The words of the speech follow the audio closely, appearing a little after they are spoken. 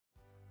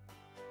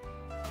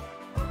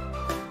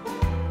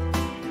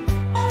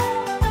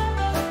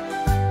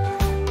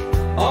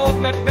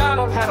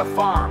MacDonald had a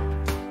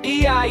farm,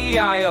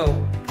 E-I-E-I-O.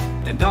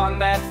 And on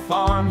that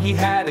farm he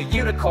had a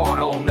unicorn,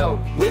 oh no,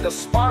 with a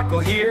sparkle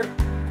here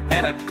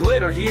and a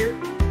glitter here.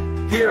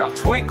 Here a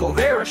twinkle,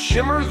 there a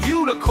shimmer,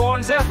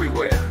 unicorns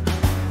everywhere.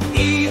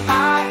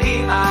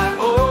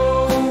 E-I-E-I-O,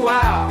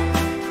 wow.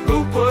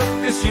 Who put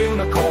this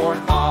unicorn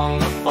on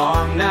the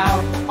farm now?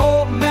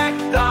 Old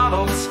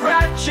MacDonald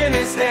scratching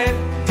his head.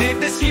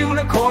 Did this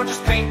unicorn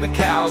just paint the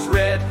cows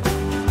red?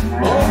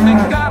 Old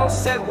MacDonald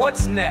said,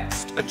 what's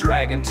next? A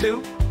dragon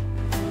too?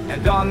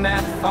 And on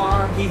that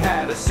farm he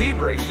had a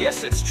zebra,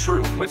 yes it's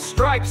true, with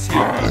stripes here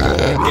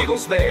and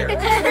giggles there. Here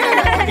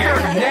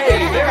a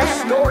neigh, there a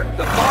snort,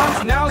 the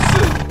farm's now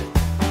zoo.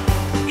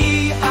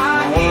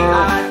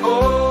 E-I-E-I-O,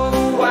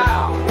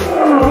 wow.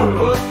 Who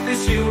put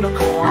this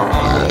unicorn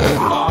on the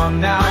farm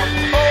now?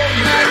 Old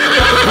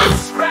MacDonald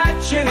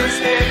scratching his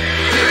head.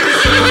 Did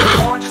this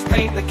unicorn just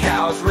paint the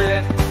cows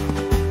red?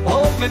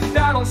 Old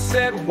MacDonald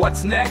said,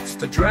 what's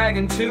next? A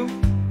dragon too?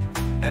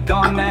 And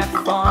on that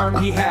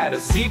farm he had a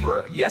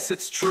zebra, yes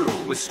it's true,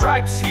 with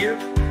stripes here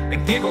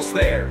and giggles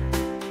there.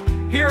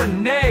 Here a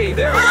neigh,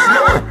 there a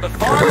snort, the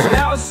farm's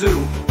now a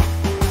zoo.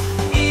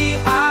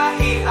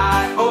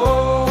 E-I-E-I-O,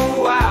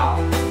 wow.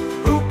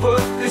 Who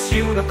put this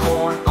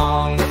unicorn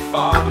on the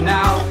farm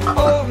now?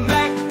 Old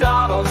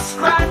MacDonald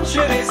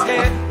scratching his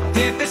head.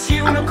 Did this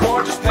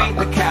unicorn just paint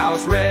the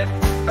cows red?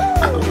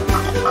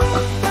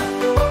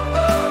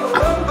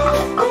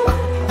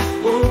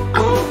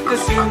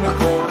 This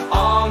unicorn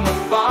on the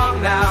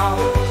farm now.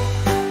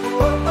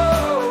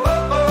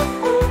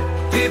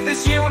 Did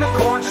this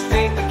unicorn just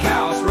paint the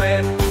cows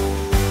red?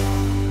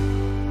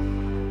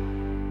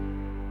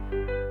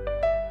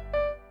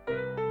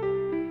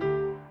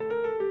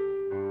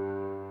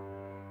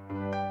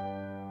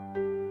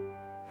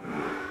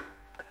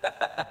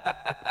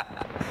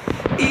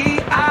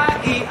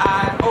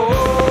 E-I-E-I-O,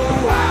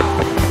 wow.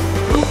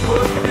 Who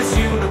put this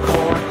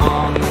unicorn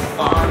on the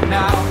farm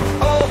now?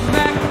 Old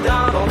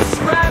MacDonald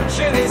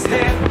scratching his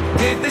head.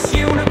 Did this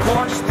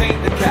unicorn just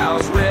paint the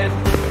cows red?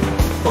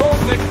 Old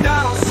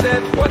MacDonald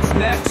said, what's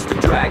next? A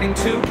dragon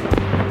too?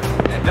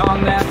 And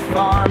on that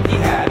farm he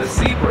had a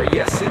zebra,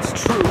 yes it's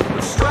true,